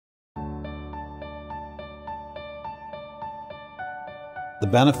The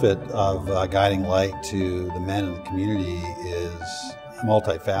benefit of guiding light to the men in the community is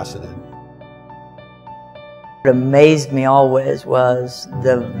multifaceted. What amazed me always was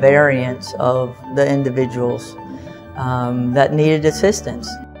the variance of the individuals that needed assistance.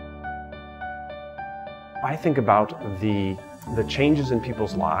 I think about the changes in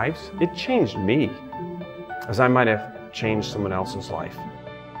people's lives. It changed me, as I might have changed someone else's life.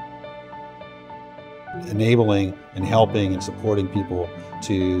 Enabling and helping and supporting people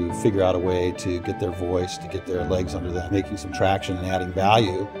to figure out a way to get their voice, to get their legs under them, making some traction and adding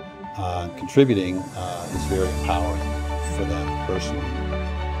value, contributing is very empowering for them personally.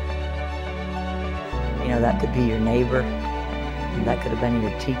 You know, that could be your neighbor, that could have been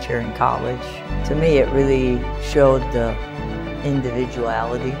your teacher in college. To me, it really showed the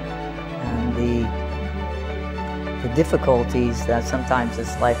individuality and the difficulties that sometimes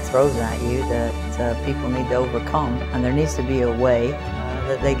this life throws at you that people need to overcome. And there needs to be a way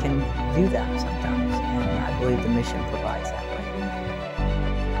that they can do that sometimes. And I believe the mission provides that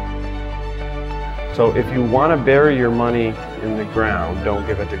way. So if you want to bury your money in the ground, don't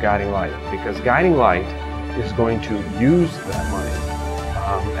give it to Guiding Light, because Guiding Light is going to use that money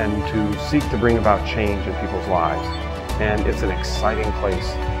and to seek to bring about change in people's lives. And it's an exciting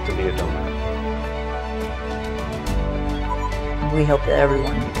place to be a donor. We hope that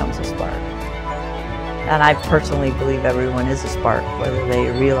everyone becomes a spark. And I personally believe everyone is a spark, whether they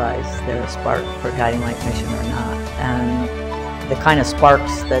realize they're a spark for Guiding Light Mission or not. And the kind of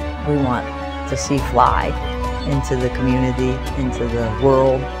sparks that we want to see fly into the community, into the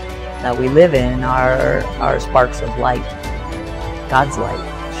world that we live in are sparks of light, God's light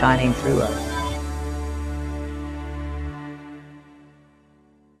shining through us.